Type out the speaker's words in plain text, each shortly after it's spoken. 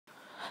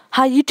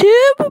Hi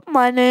YouTube,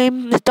 my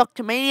name is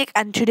Dr. Maniac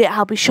and today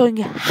I'll be showing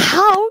you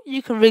how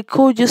you can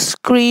record your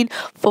screen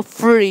for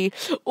free.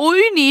 All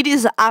you need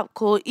is an app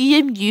called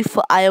EMU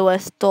for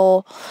iOS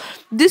store.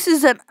 This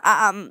is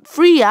an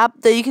free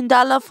app that you can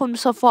download from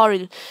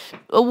Safari.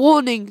 A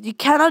warning, you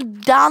cannot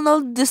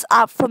download this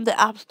app from the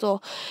App Store.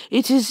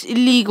 It is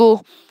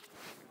illegal.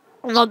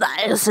 Not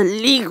that it's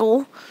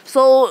illegal.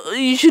 So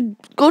you should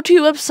go to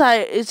your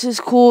website. It is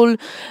called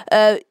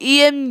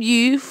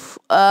EMU for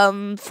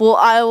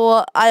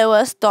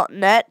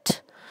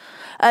iOS.net,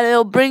 and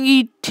it'll bring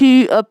you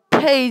to a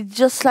page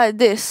just like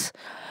this.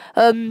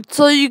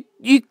 So you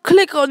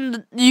click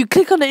on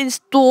the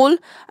install,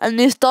 and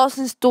it starts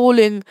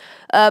installing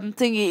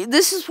thingy.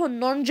 This is for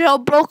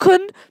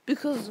non-jailbroken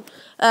because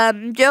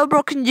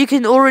jailbroken you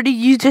can already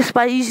use this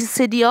by using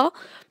Cydia.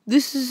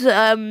 This is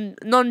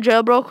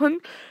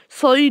non-jailbroken.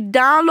 So you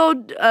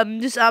download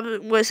this app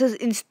where it says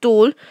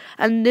install,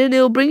 and then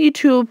it'll bring you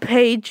to a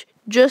page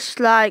just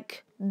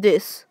like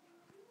this.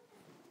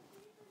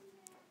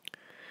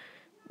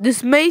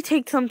 This may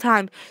take some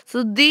time.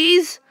 So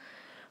these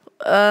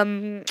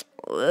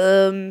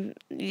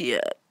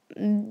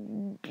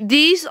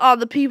these are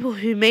the people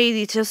who made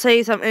it to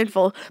say some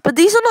info, but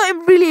these are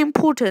not really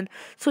important.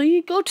 So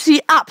you go to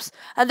the apps,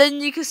 and then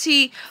you can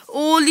see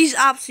all these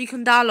apps you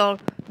can download.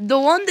 The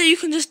one that you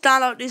can just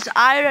download is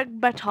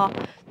iRec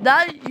Beta.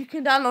 That you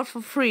can download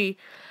for free.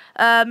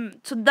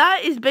 So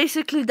that is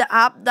basically the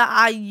app that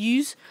I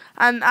use,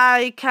 and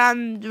I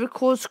can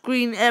record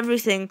screen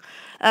everything.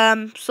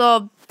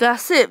 So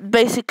that's it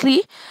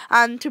basically.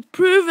 And to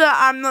prove that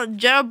I'm not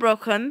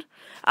jailbroken,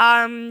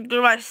 I'm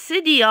gonna write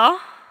Cydia,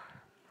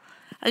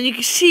 and you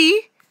can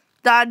see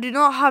that I do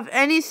not have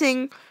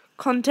anything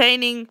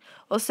containing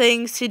or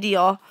saying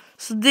Cydia.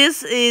 So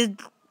this is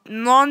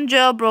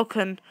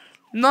non-jailbroken.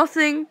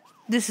 Nothing.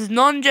 This is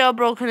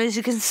non-jailbroken, as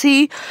you can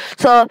see.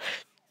 So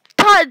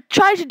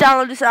try to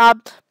download this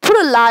app, put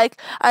a like,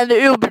 and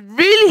it will be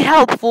really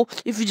helpful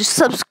if you just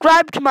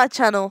subscribe to my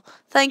channel.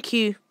 Thank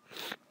you.